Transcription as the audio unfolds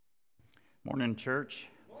Morning, church.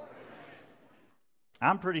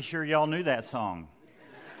 I'm pretty sure y'all knew that song.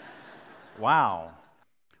 Wow.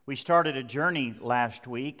 We started a journey last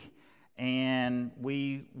week, and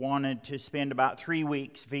we wanted to spend about 3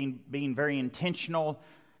 weeks being very intentional,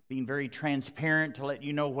 being very transparent to let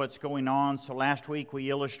you know what's going on. So last week we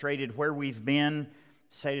illustrated where we've been.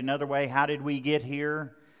 Say it another way, how did we get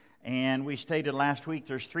here? And we stated last week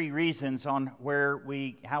there's 3 reasons on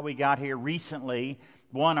how we got here recently.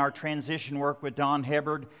 One, our transition work with Don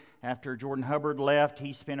Hubbard. After Jordan Hubbard left,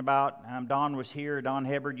 he spent Don was here. Don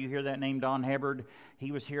Hubbard, you hear that name, Don Hubbard.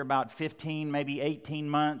 He was here about 15, maybe 18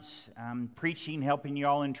 months, preaching, helping you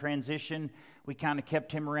all in transition. We kind of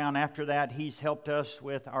kept him around after that. He's helped us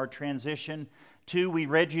with our transition. 2, we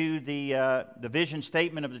read you the vision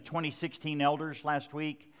statement of the 2016 elders last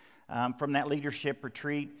week from that leadership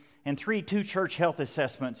retreat. And 3, 2 church health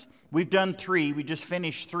assessments. We've done 3. We just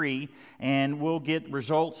finished 3, and we'll get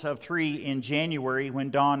results of 3 in January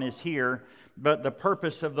when Dawn is here. But the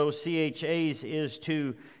purpose of those CHAs is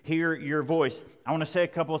to hear your voice. I want to say a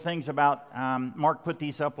couple of things about, Mark put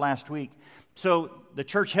these up last week. So the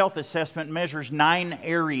church health assessment measures 9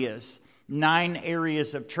 areas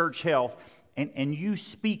of church health. And you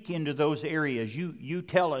speak into those areas. You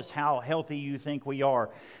tell us how healthy you think we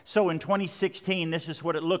are. So in 2016, this is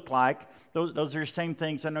what it looked like. Those are the same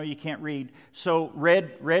things. I know you can't read. So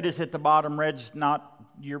red is at the bottom. Red's not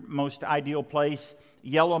your most ideal place.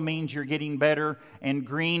 Yellow means you're getting better. And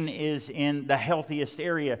green is in the healthiest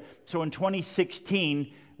area. So in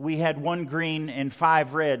 2016, we had 1 green and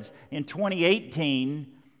 5 reds. In 2018,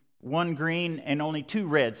 1 green and only 2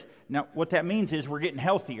 reds. Now, what that means is we're getting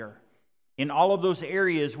healthier. In all of those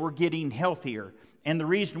areas, we're getting healthier. And the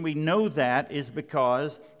reason we know that is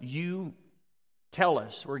because you tell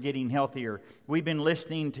us we're getting healthier. We've been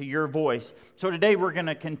listening to your voice. So today we're going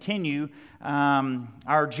to continue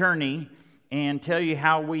our journey and tell you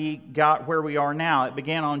how we got where we are now. It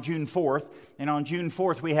began on June 4th. And on June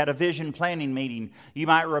 4th, we had a vision planning meeting. You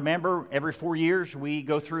might remember every 4 years we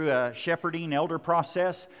go through a shepherding elder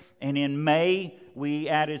process. And in May, we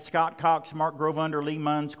added Scott Cox, Mark Grovunder, Lee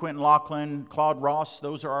Munns, Quentin Laughlin, Claude Ross.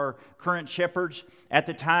 Those are our current shepherds. At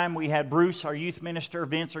the time, we had Bruce, our youth minister,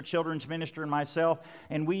 Vince, our children's minister, and myself.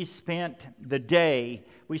 And we spent the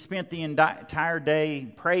entire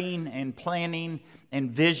day praying and planning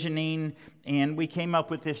and visioning. And we came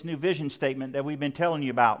up with this new vision statement that we've been telling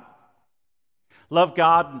you about. Love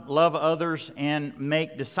God, love others, and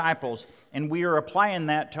make disciples. And we are applying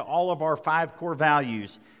that to all of our 5 core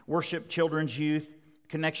values: worship, children's, youth,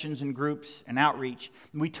 connections and groups, and outreach.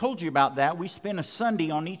 And we told you about that. We spent a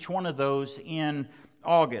Sunday on each one of those in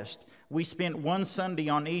August. We spent 1 Sunday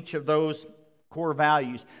on each of those core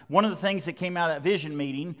values. One of the things that came out of that vision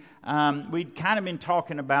meeting, we'd kind of been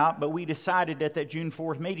talking about, but we decided at that June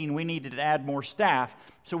 4th meeting we needed to add more staff.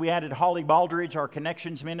 So we added Holly Baldridge, our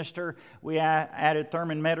connections minister. We added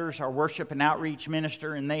Thurman Metters, our worship and outreach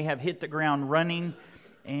minister, and they have hit the ground running.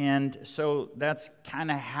 And so that's kind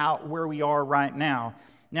of where we are right now.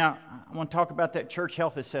 Now, I want to talk about that church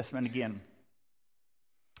health assessment again,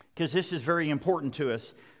 because this is very important to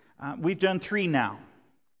us. We've done 3 now.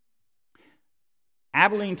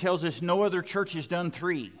 Abilene tells us no other church has done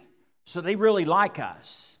 3. So they really like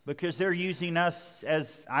us because they're using us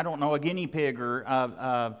as, a guinea pig or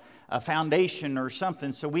a foundation or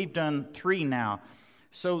something. So we've done 3 now.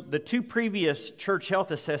 So the 2 previous church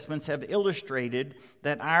health assessments have illustrated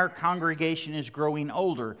that our congregation is growing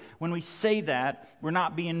older. When we say that, we're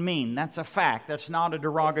not being mean. That's a fact. That's not a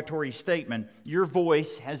derogatory statement. Your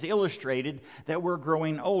voice has illustrated that we're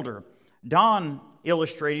growing older. Don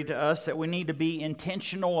illustrated to us that we need to be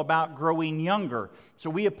intentional about growing younger.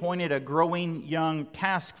 So we appointed a growing young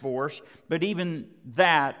task force, but even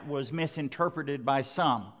that was misinterpreted by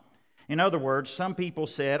some. In other words, some people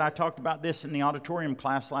said, I talked about this in the auditorium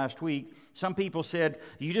class last week, some people said,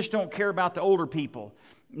 you just don't care about the older people.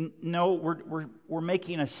 No, we're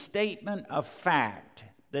making a statement of fact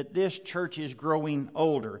that this church is growing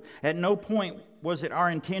older. At no point was it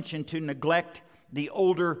our intention to neglect the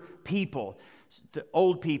older people, the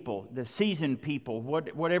old people, the seasoned people,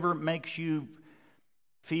 whatever makes you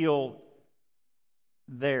feel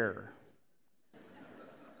there.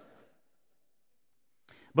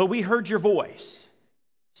 But we heard your voice.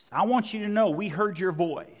 I want you to know we heard your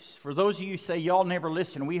voice. For those of you who say y'all never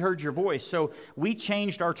listen, we heard your voice. So we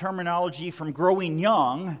changed our terminology from growing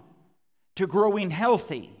young to growing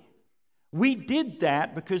healthy. We did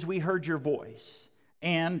that because we heard your voice.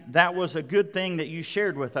 And that was a good thing that you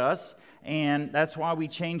shared with us, and that's why we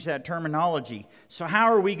changed that terminology. So how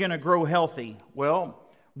are we going to grow healthy? Well,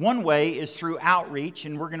 One way is through outreach,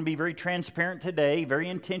 and we're going to be very transparent today, very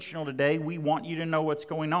intentional today. We want you to know what's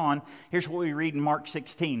going on. Here's what we read in Mark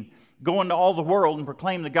 16. Go into all the world and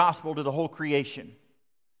proclaim the gospel to the whole creation.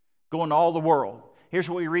 Go into all the world. Here's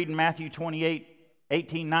what we read in Matthew 28,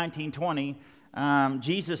 18, 19, 20.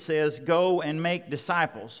 Jesus says, go and make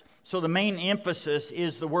disciples. So the main emphasis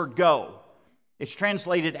is the word go. It's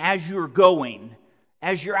translated as you're going,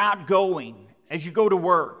 as you're outgoing, as you go to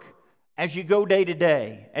work, as you go day to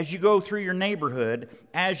day, as you go through your neighborhood,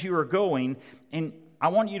 as you are going. And I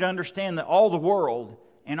want you to understand that all the world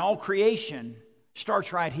and all creation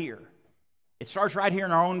starts right here. It starts right here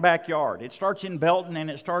in our own backyard. It starts in Belton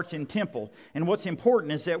and it starts in Temple. And what's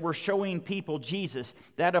important is that we're showing people Jesus.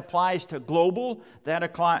 That applies to global, that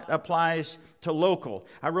applies to local.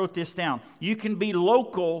 I wrote this down. You can be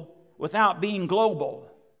local without being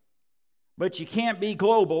global, but you can't be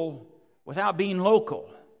global without being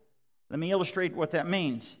local. Let me illustrate what that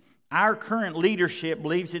means. Our current leadership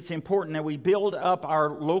believes it's important that we build up our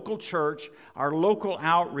local church, our local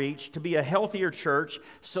outreach to be a healthier church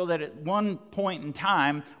so that at one point in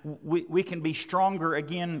time we can be stronger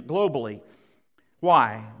again globally.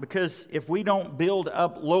 Why? Because if we don't build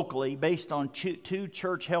up locally based on two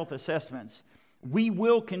church health assessments, we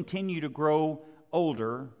will continue to grow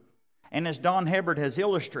older. And as Don Hebert has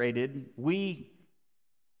illustrated, we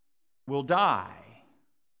will die.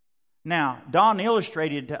 Now, Don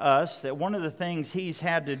illustrated to us that one of the things he's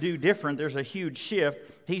had to do different, there's a huge shift.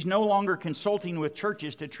 He's no longer consulting with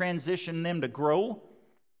churches to transition them to grow.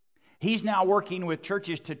 He's now working with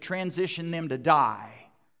churches to transition them to die.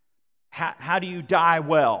 How do you die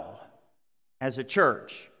well as a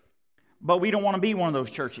church? But we don't want to be one of those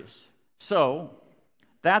churches. So,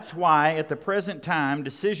 that's why at the present time,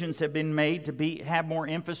 decisions have been made to have more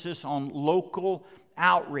emphasis on local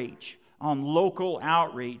outreach.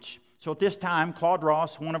 So at this time, Claude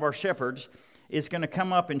Ross, one of our shepherds, is going to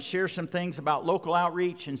come up and share some things about local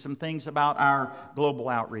outreach and some things about our global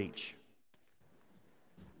outreach.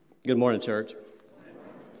 Good morning, church.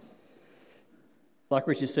 Like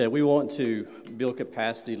Richie said, we want to build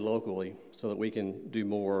capacity locally so that we can do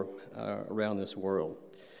more around this world.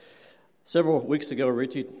 Several weeks ago,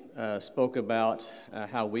 Richie spoke about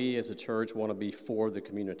how we as a church want to be for the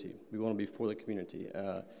community. We want to be for the community.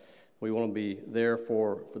 We want to be there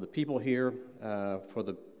for the people here, for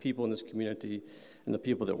the people in this community, and the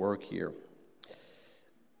people that work here.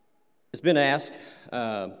 It's been asked,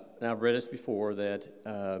 and I've read this before, that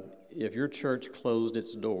if your church closed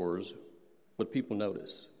its doors, would people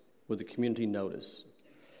notice? Would the community notice?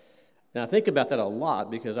 And I think about that a lot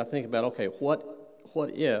because I think about, okay, what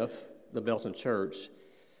if the Belton Church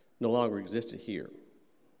no longer existed here?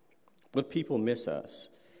 Would people miss us?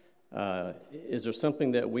 Is there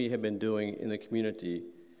something that we have been doing in the community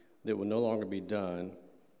that would no longer be done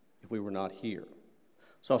if we were not here?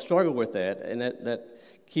 So I struggle with that, and that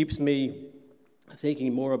keeps me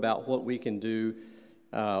thinking more about what we can do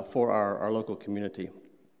for our local community.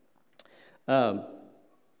 And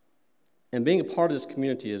being a part of this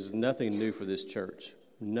community is nothing new for this church,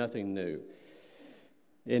 nothing new.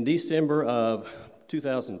 In December of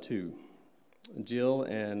 2002, Jill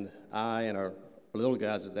and I and our little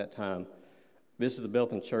guys at that time visited the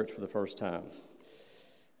Belton Church for the first time.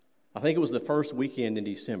 I think it was the first weekend in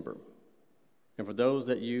December. And for those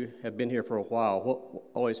that you have been here for a while, what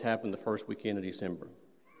always happened the first weekend of December?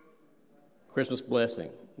 Christmas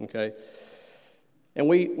blessing, okay? And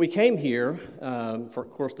we came here, of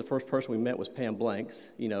course, the first person we met was Pam Blanks,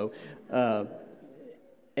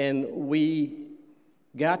 and we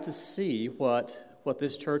got to see what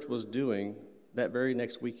this church was doing that very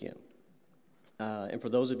next weekend. And for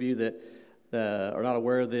those of you that are not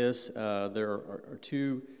aware of this, there are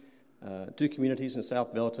two communities in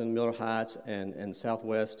South Belton, Miller Heights and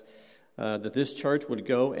Southwest, that this church would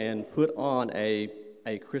go and put on a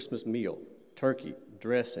Christmas meal, turkey,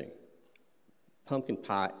 dressing, pumpkin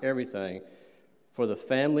pie, everything, for the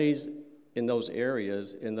families in those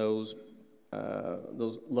areas, in those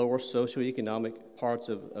lower socioeconomic parts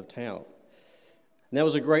of town. And that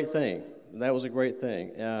was a great thing.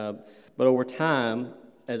 But over time,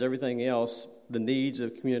 as everything else, the needs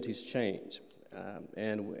of communities change,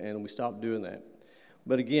 and we stopped doing that.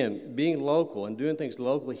 But again, being local and doing things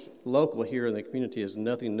local here in the community is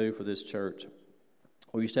nothing new for this church.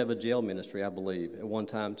 We used to have a jail ministry, I believe, at one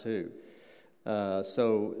time too.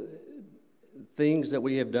 So things that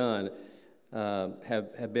we have done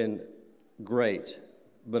have been great.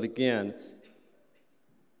 But again,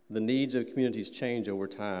 the needs of communities change over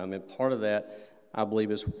time, and part of that, I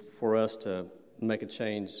believe, is for us to make a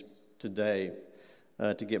change today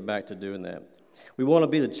to get back to doing that. We want to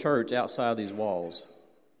be the church outside these walls.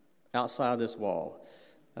 outside this wall.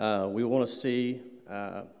 We want to see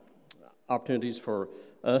opportunities for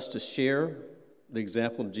us to share the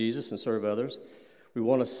example of Jesus and serve others. We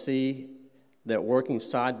want to see that working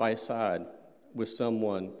side by side with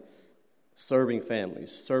someone, serving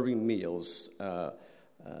families, serving meals,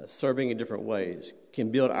 serving in different ways,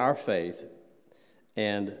 can build our faith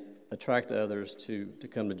and attract others to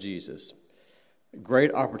come to Jesus.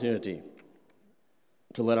 Great opportunity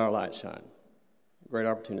to let our light shine. Great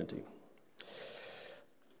opportunity.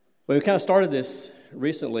 Well, we kind of started this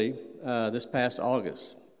recently, this past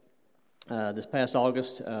August.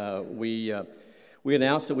 We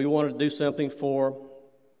announced that we wanted to do something for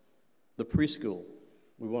the preschool.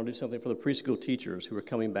 We want to do something for the preschool teachers who are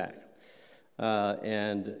coming back.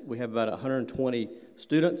 And we have about 120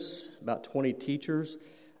 students, about 20 teachers,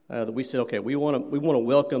 that we said, okay, we want to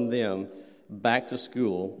welcome them back to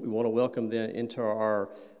school. We want to welcome them into our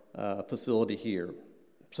facility here.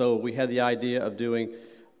 So we had the idea of doing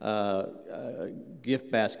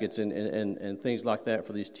gift baskets and things like that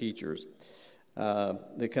for these teachers.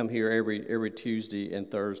 They come here every Tuesday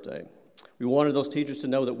and Thursday. We wanted those teachers to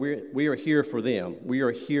know that we are here for them. We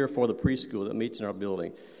are here for the preschool that meets in our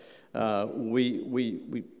building.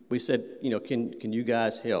 We said, can you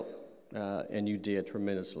guys help? And you did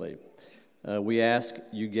tremendously. We asked,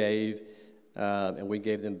 you gave, and we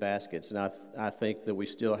gave them baskets. And I think that we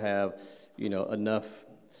still have, enough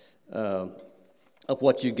of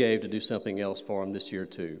what you gave to do something else for them this year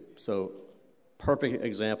too. So, perfect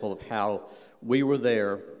example of how we were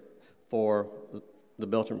there for the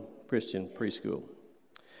Belton Christian Preschool.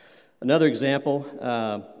 Another example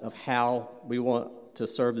of how we want to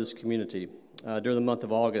serve this community. During the month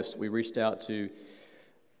of August, we reached out to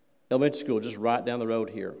elementary school just right down the road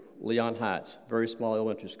here, Leon Heights, very small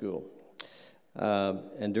elementary school.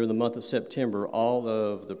 And during the month of September, all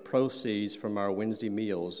of the proceeds from our Wednesday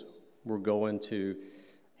meals were going to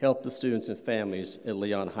help the students and families at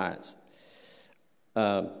Leon Heights.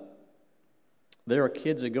 There are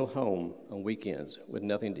kids that go home on weekends with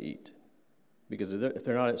nothing to eat because if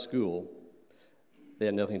they're not at school, they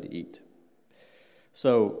have nothing to eat.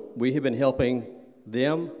 So we have been helping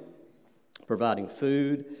them, providing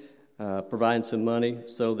food, providing some money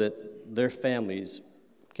so that their families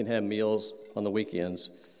can have meals on the weekends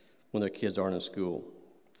when their kids aren't in school.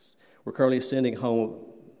 We're currently sending home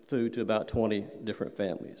food to about 20 different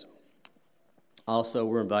families. Also,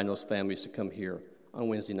 we're inviting those families to come here on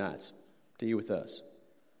Wednesday nights to eat with us,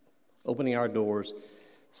 opening our doors,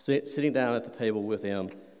 sitting down at the table with them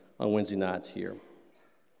on Wednesday nights here.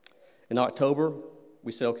 In October,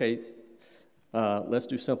 we said, okay, let's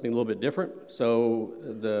do something a little bit different. So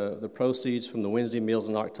the proceeds from the Wednesday meals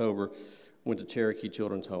in October went to Cherokee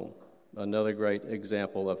Children's Home. Another great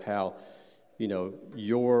example of how,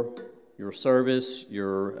 your service,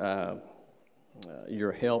 your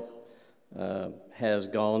help has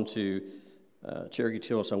gone to Cherokee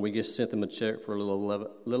Children's Home. We just sent them a check for a little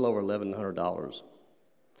over $1,100.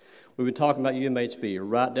 We've been talking about UMHB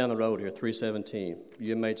right down the road here, 317.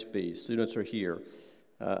 UMHB, students are here.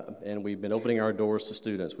 And we've been opening our doors to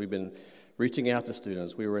students. We've been reaching out to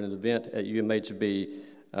students. We were at an event at UMHB.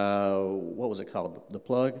 What was it called? The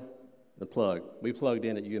Plug? The Plug. We plugged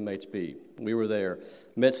in at UMHB. We were there,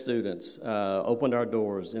 met students, opened our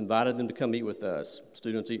doors, invited them to come eat with us.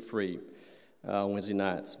 Students eat free on Wednesday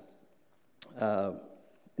nights.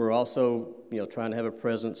 We're also, trying to have a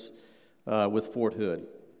presence with Fort Hood.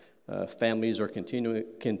 Families are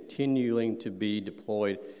continuing to be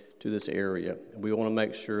deployed to this area. We want to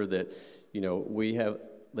make sure that,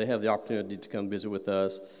 they have the opportunity to come visit with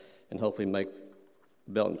us and hopefully make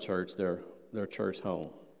Belton Church their church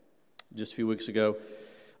home. Just a few weeks ago,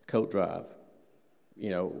 coat drive.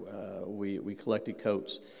 We collected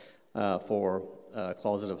coats for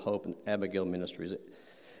Closet of Hope and Abigail Ministries.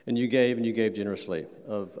 And you gave generously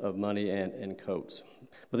of money and coats.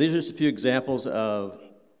 But these are just a few examples of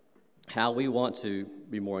how we want to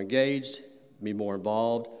be more engaged, be more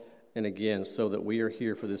involved, and again, so that we are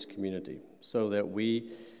here for this community, so that we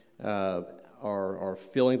are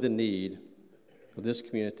filling the need of this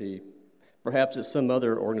community, perhaps that some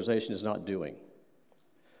other organization is not doing.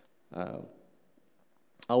 I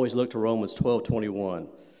always look to Romans 12:21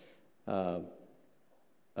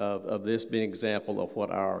 of this being an example of what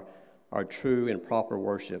our true and proper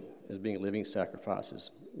worship is, being living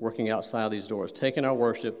sacrifices, working outside these doors, taking our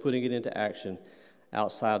worship, putting it into action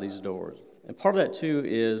outside these doors. And part of that, too,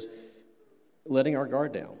 is letting our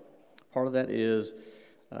guard down. Part of that is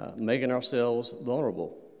making ourselves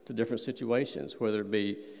vulnerable to different situations, whether it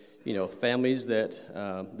be, families that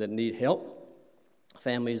need help,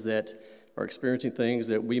 families that are experiencing things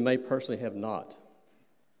that we may personally have not.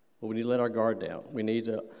 but we need to let our guard down. We need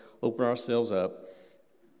to open ourselves up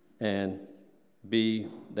and be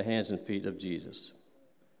the hands and feet of Jesus.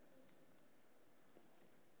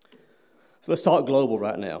 So let's talk global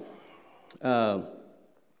right now.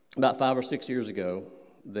 About 5 or 6 years ago,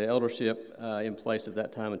 the eldership in place at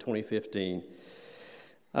that time in 2015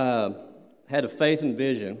 had a faith and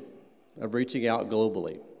vision of reaching out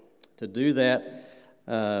globally. To do that,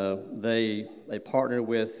 they partnered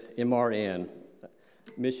with MRN,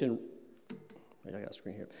 Mission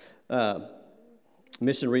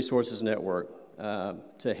Resources Network,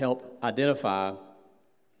 to help identify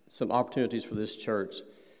some opportunities for this church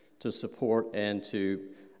to support and to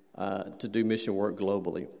do mission work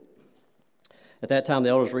globally. At that time, the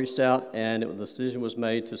elders reached out, and the decision was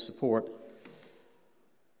made to support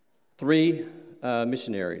 3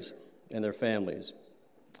 missionaries and their families.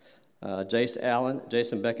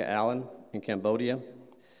 Jason Becca Allen in Cambodia,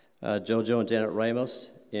 Jojo and Janet Ramos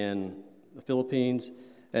in the Philippines,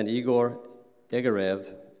 and Igor Egarev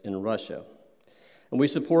in Russia. And we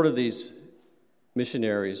supported these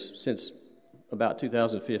missionaries since about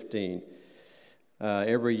 2015.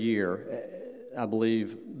 Every year, I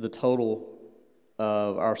believe the total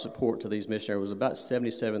of our support to these missionaries was about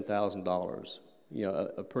 $77,000. You know,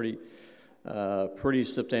 a pretty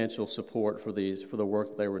substantial support for the work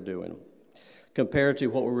that they were doing. Compared to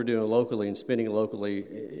what we were doing locally and spending locally,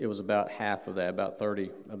 it was about half of that, about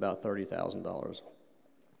 $30,000.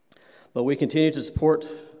 But we continue to support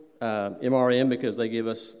MRM because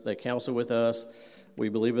they counsel with us. We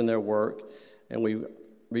believe in their work, and we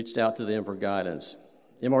reached out to them for guidance.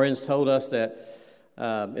 MRN's told us that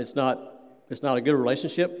it's not a good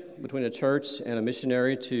relationship between a church and a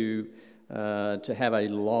missionary to have a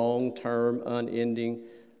long-term, unending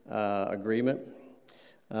agreement.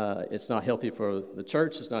 It's not healthy for the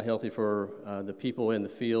church. It's not healthy for the people in the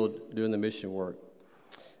field doing the mission work.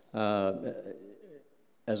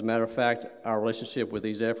 As a matter of fact, our relationship with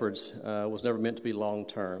these efforts was never meant to be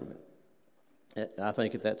long-term. I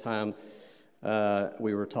think at that time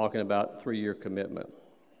we were talking about 3-year commitment.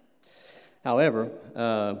 However,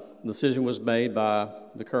 the decision was made by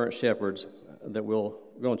the current shepherds that we're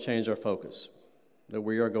going to change our focus, that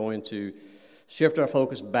we are going to shift our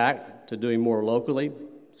focus back to doing more locally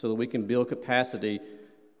so that we can build capacity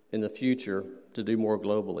in the future to do more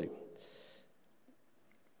globally.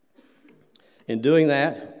 In doing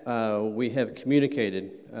that, we have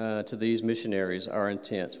communicated to these missionaries our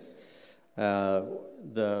intent.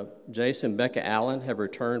 The Jason and Becca Allen have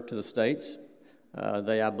returned to the States.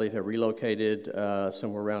 They, I believe, have relocated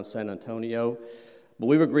somewhere around San Antonio. But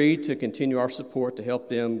we've agreed to continue our support to help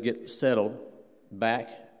them get settled back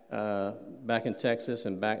in Texas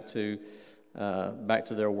and back to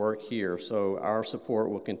their work here. So our support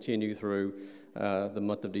will continue through the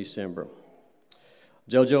month of December.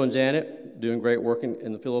 Jojo and Janet doing great work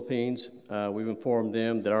in the Philippines. We've informed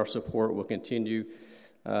them that our support will continue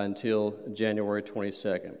until January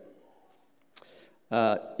 22nd.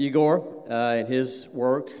 Igor and his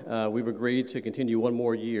work, we've agreed to continue one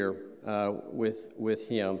more year with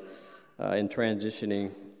him in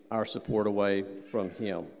transitioning our support away from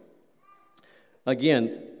him.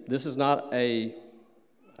 Again, this is not to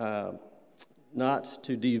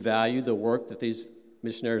devalue the work that these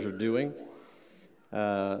missionaries are doing.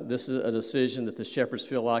 This is a decision that the shepherds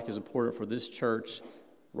feel like is important for this church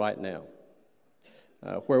right now.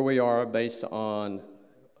 Where we are based on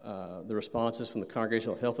the responses from the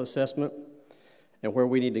Congregational Health Assessment and where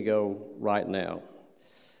we need to go right now.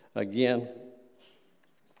 Again,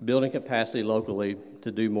 building capacity locally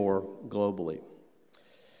to do more globally.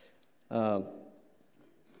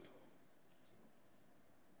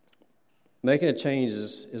 Making a change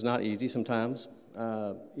is not easy sometimes.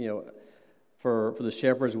 For the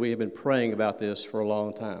shepherds, we have been praying about this for a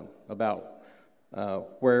long time, about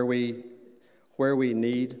where we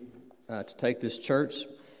need to take this church.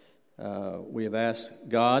 We have asked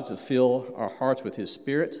God to fill our hearts with His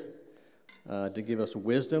Spirit, to give us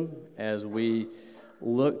wisdom as we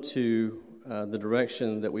look to the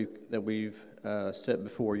direction that we've set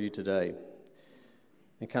before you today,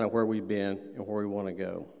 and kind of where we've been and where we want to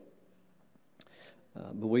go.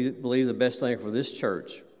 But we believe the best thing for this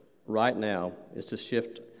church right now is to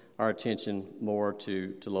shift our attention more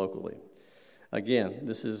to locally. Again,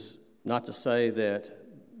 this is not to say that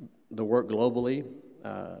the work globally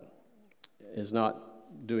is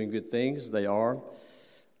not doing good things. They are.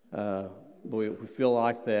 But we feel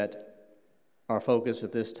like that our focus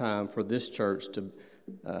at this time for this church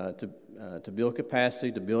to build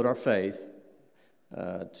capacity, to build our faith,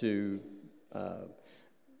 to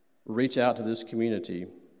reach out to this community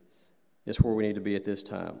is where we need to be at this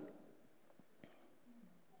time.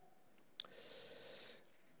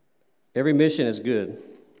 Every mission is good,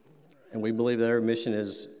 and we believe that every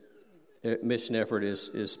mission effort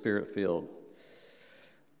is spirit-filled.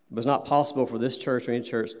 But it's not possible for this church or any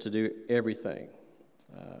church to do everything.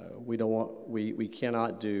 We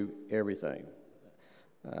cannot do everything.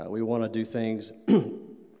 We want to do things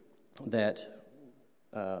that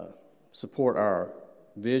support our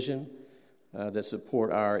vision, that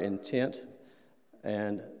support our intent,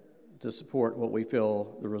 and to support what we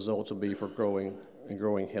feel the results will be for growing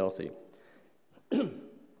healthy.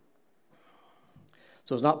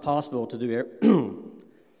 So it's not possible to do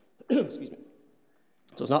excuse me.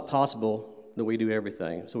 So it's not possible that we do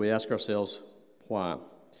everything. So we ask ourselves, why?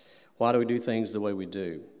 Why do we do things the way we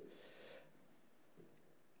do?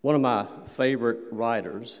 One of my favorite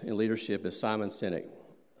writers in leadership is Simon Sinek.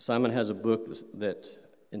 Simon has a book that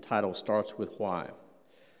entitled Starts With Why.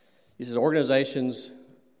 He says organizations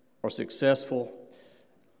are successful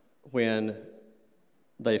when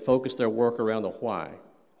they focus their work around the why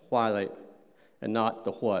and not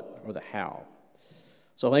the what or the how.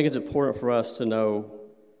 So I think it's important for us to know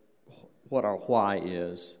what our why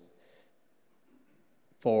is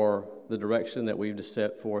for the direction that we've just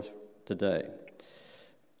set forth today.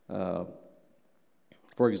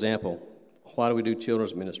 For example, why do we do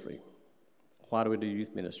children's ministry? Why do we do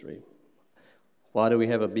youth ministry? Why do we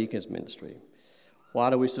have a beacons ministry? Why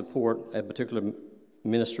do we support a particular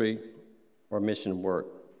ministry or mission work?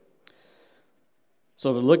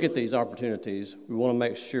 So to look at these opportunities, we want to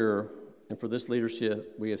make sure, and for this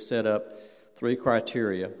leadership, we have set up 3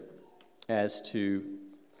 criteria as to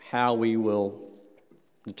how we will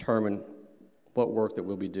determine what work that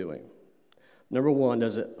we'll be doing. Number 1,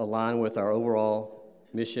 does it align with our overall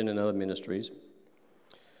mission and other ministries?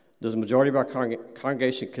 Does the majority of our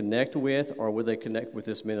congregation connect with, or will they connect with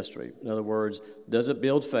this ministry? In other words, does it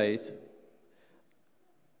build faith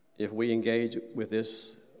if we engage with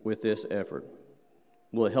this effort?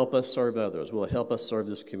 Will it help us serve others? Will it help us serve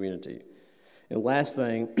this community? And last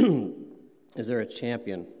thing, is there a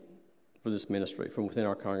champion for this ministry from within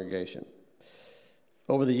our congregation?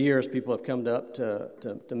 Over the years, people have come up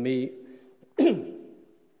to me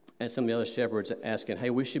and some of the other shepherds asking,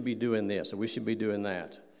 hey, we should be doing this, or we should be doing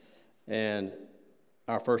that. And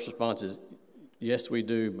our first response is, yes, we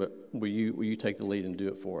do, but will you take the lead and do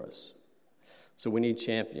it for us? So we need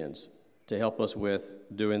champions to help us with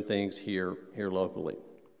doing things here locally.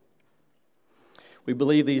 We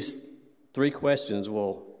believe these 3 questions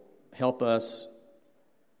will help us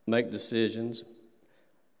make decisions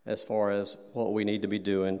as far as what we need to be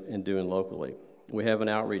doing and doing locally. We have an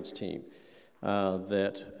outreach team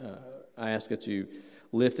that I ask that you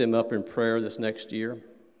lift them up in prayer this next year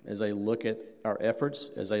as they look at our efforts,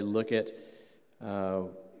 as they look at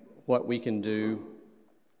what we can do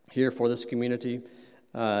here for this community,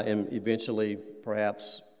 and eventually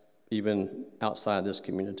perhaps even outside this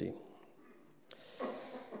community.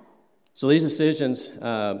 So these decisions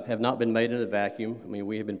have not been made in a vacuum. I mean,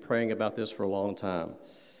 we have been praying about this for a long time.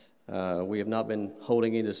 We have not been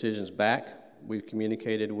holding any decisions back. We've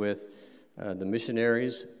communicated with the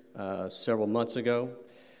missionaries several months ago.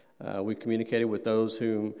 We communicated with those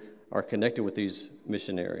whom are connected with these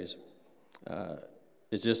missionaries.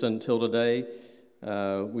 It's just until today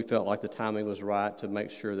we felt like the timing was right to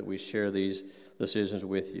make sure that we share these decisions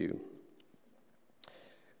with you.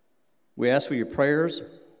 We ask for your prayers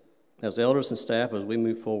as elders and staff as we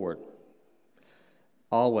move forward.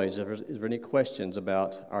 Always, if there's any questions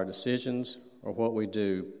about our decisions or what we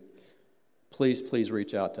do, please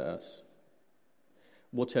reach out to us.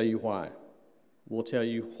 We'll tell you why. We'll tell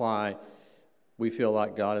you why we feel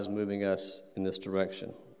like God is moving us in this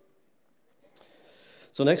direction.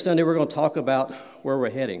 So next Sunday, we're going to talk about where we're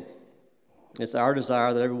heading. It's our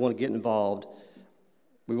desire that everyone get involved.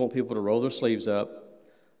 We want people to roll their sleeves up,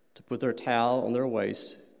 to put their towel on their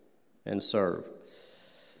waist, and serve.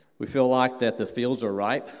 We feel like that the fields are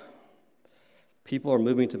ripe. People are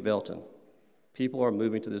moving to Belton. People are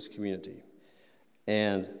moving to this community.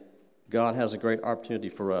 And God has a great opportunity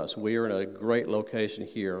for us. We are in a great location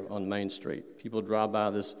here on Main Street. People drive by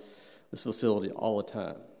this facility all the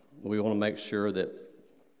time. We want to make sure that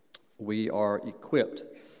we are equipped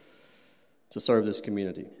to serve this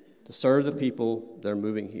community, to serve the people that are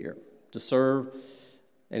moving here, to serve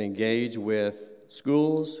and engage with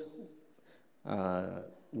schools,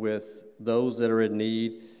 with those that are in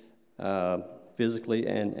need physically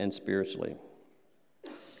and spiritually.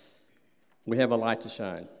 We have a light to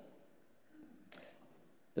shine.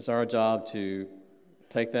 It's our job to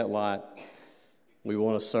take that light. We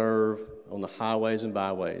want to serve on the highways and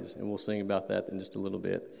byways, and we'll sing about that in just a little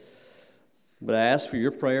bit. But I ask for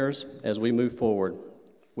your prayers as we move forward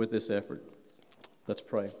with this effort. Let's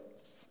pray.